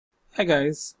Hi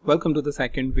guys, welcome to the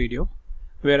second video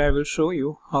where I will show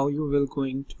you how you will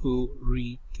going to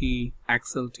read the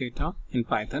Excel data in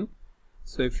Python.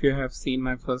 So if you have seen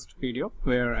my first video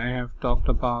where I have talked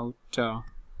about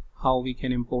how we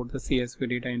can import the CSV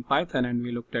data in Python, and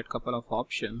we looked at a couple of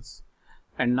options,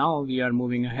 and now we are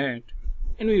moving ahead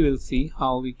and we will see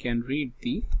how we can read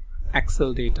the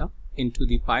Excel data into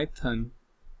the Python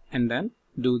and then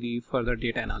do the further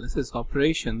data analysis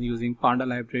operation using Panda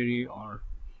library or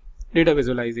data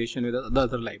visualization with the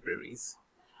other libraries.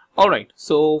 Alright,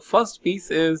 so first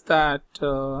piece is that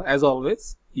as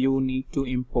always you need to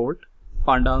import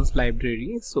Pandas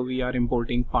library. So we are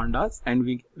importing Pandas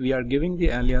and we are giving the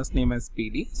alias name as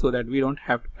PD so that we don't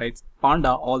have to write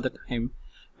Panda all the time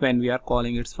when we are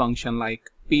calling its function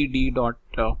like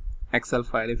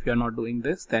pd.excelFile. If we are not doing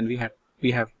this, then we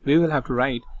will have to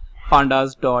write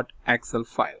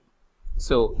pandas.excelFile.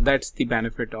 So that's the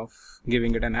benefit of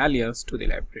giving it an alias to the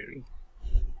library.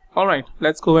 Alright,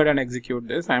 let's go ahead and execute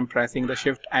this. I'm pressing the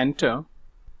Shift Enter,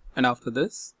 and after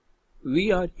this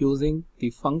we are using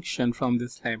the function from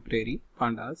this library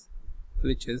Pandas,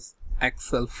 which is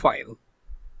ExcelFile.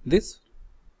 This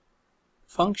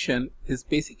function is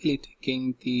basically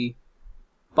taking the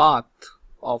path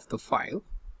of the file,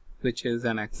 which is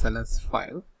an XLS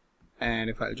file, and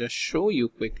if I'll just show you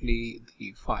quickly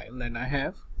the file that I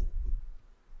have,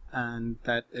 and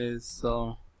that is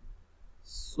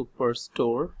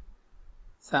Superstore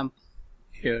sample.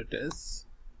 Here it is,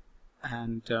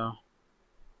 and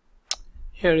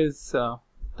here is the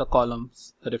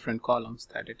columns, the different columns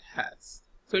that it has.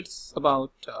 So it's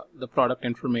about the product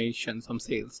information, some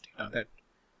sales data that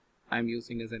I'm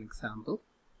using as an example.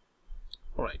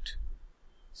 Alright,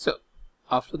 so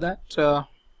after that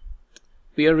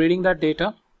we are reading that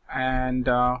data and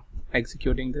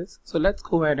executing this. So let's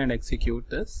go ahead and execute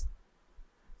this.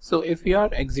 So if we are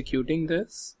executing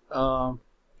this,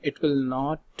 it will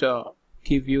not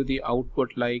give you the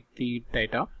output like the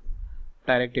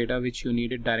direct data which you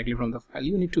needed directly from the file.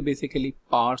 You need to basically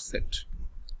parse it.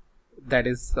 That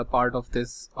is a part of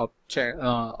this object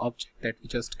that we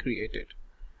just created.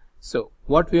 So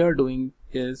what we are doing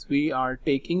is we are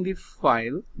taking the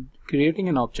file, creating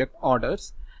an object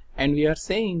orders, and we are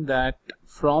saying that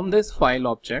from this file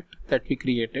object that we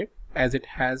created, as it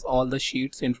has all the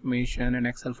sheets information and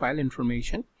Excel file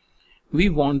information, we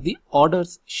want the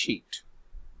orders sheet,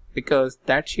 because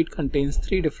that sheet contains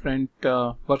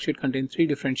worksheet contains three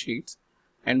different sheets,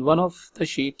 and one of the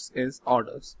sheets is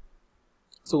orders.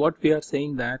 So what we are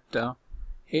saying that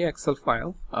hey Excel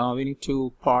file, we need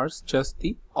to parse just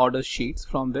the order sheets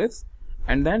from this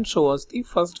and then show us the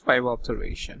first 5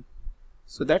 observation.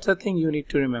 So that's the thing you need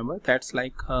to remember. That's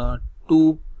like a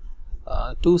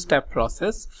two-step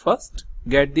process. First,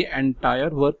 get the entire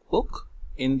workbook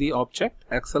in the object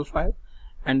Excel file,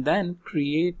 and then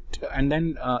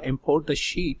import the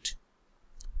sheet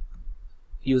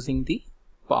using the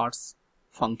parse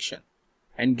function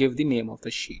and give the name of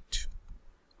the sheet.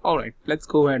 Alright, let's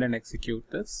go ahead and execute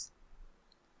this.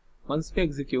 Once we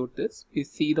execute this, we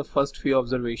see the first few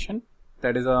observation.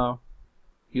 That is a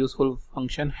useful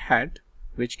function head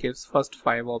which gives first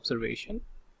 5 observation,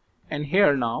 and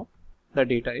here now the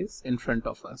data is in front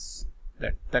of us,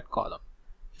 that column.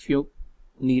 If you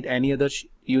need any other sheet,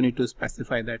 you need to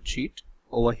specify that sheet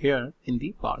over here in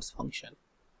the parse function.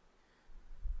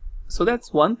 So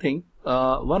that's one thing,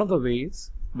 one of the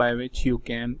ways by which you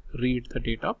can read the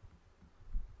data.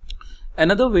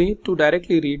 Another way to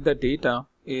directly read the data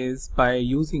is by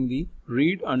using the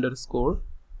read_Excel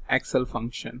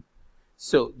function.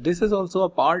 So this is also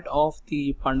a part of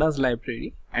the Pandas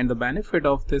library, and the benefit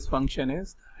of this function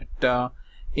is that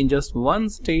in just one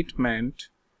statement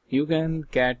you can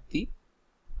get the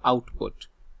output.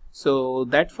 So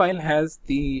that file has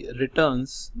the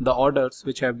returns, the orders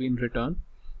which have been returned,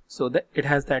 so that it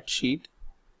has that sheet,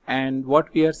 and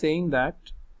what we are saying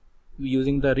that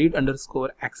using the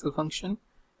read_Excel function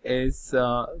is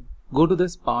go to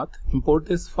this path, import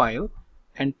this file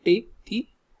and take the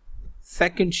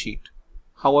second sheet.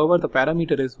 However, the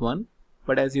parameter is 1,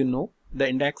 but as you know, the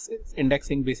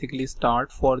indexing basically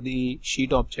start for the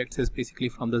sheet objects is basically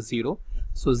from the 0.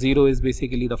 So 0 is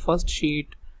basically the first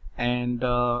sheet, and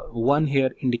 1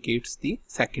 here indicates the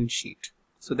second sheet.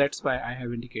 So that's why I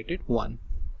have indicated 1.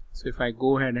 So if I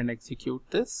go ahead and execute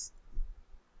this,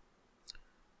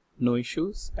 no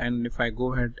issues, and if I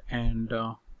go ahead and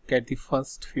get the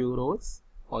first few rows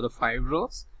or the 5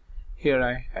 rows, here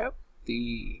I have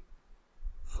the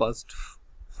first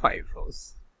 5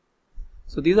 rows.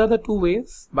 So these are the two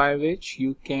ways by which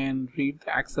you can read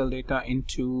the Excel data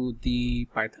into the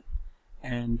Python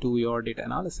and do your data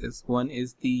analysis. One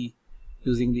is the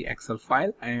using the Excel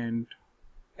file and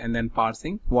then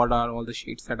parsing what are all the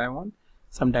sheets that I want.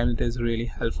 Sometimes it is really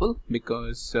helpful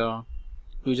because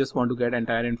you just want to get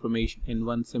entire information in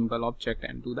one simple object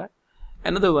and do that.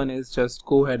 Another one is just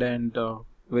go ahead and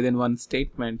within one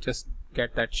statement just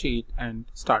get that sheet and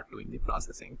start doing the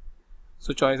processing.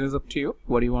 So choice is up to you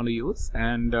what you want to use,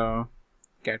 and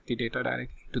get the data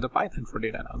directly to the Python for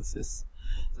data analysis.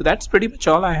 So that's pretty much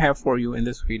all I have for you in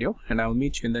this video, and I'll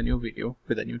meet you in the new video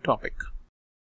with a new topic.